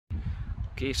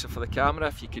Okay, so for the camera,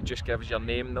 if you could just give us your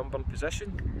name, number and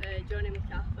position. Jonny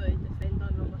Mccafferty, defender,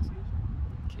 number 3.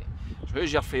 Okay, so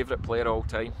who's your favourite player of all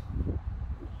time?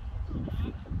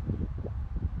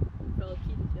 Probably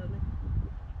Jonny.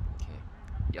 Okay,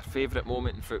 your favourite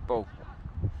moment in football?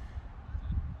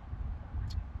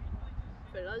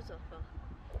 For us or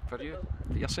For you?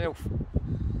 For yourself?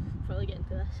 probably getting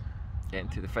to this. Getting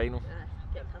to the final?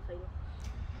 Getting to a final.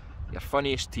 Your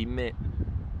funniest teammate?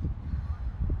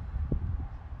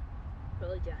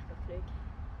 Probably Jack or Craig.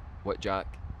 What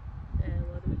Jack?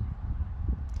 Lodman.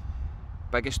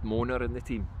 Biggest moaner in the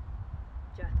team?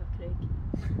 Jack or Craig.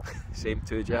 Same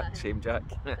too, Jack. Aye. Same Jack.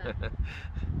 Aye.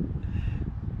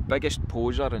 Biggest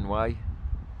poser and why?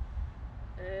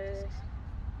 I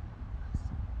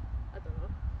don't know.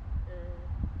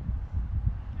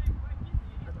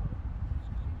 I don't know.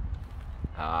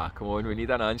 Ah, come on, we need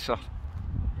an answer. I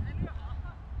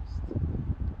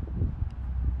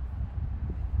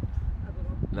don't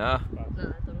know. Nah? Nah, I don't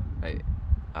know. Right.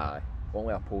 Aye.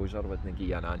 Only a poser wouldn't give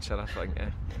you an answer, I think.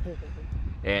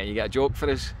 You got a joke for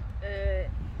us?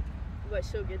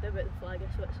 What's so good about the flag of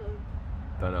Switzerland?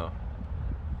 Don't know.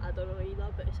 I don't know either,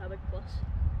 but it's a big plus.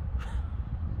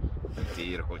 Oh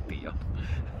dear, oh dear.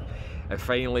 And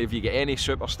finally, have you got any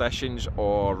superstitions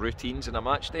or routines in a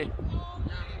match day? Nah.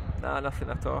 Nah, nothing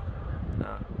at all.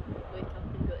 Nah. Wake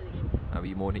up and go to the game. A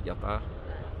wee moan at your bar.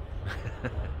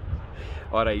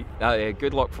 Aye. Alright,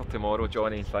 good luck for tomorrow,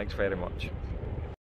 Johnny. Thanks very much.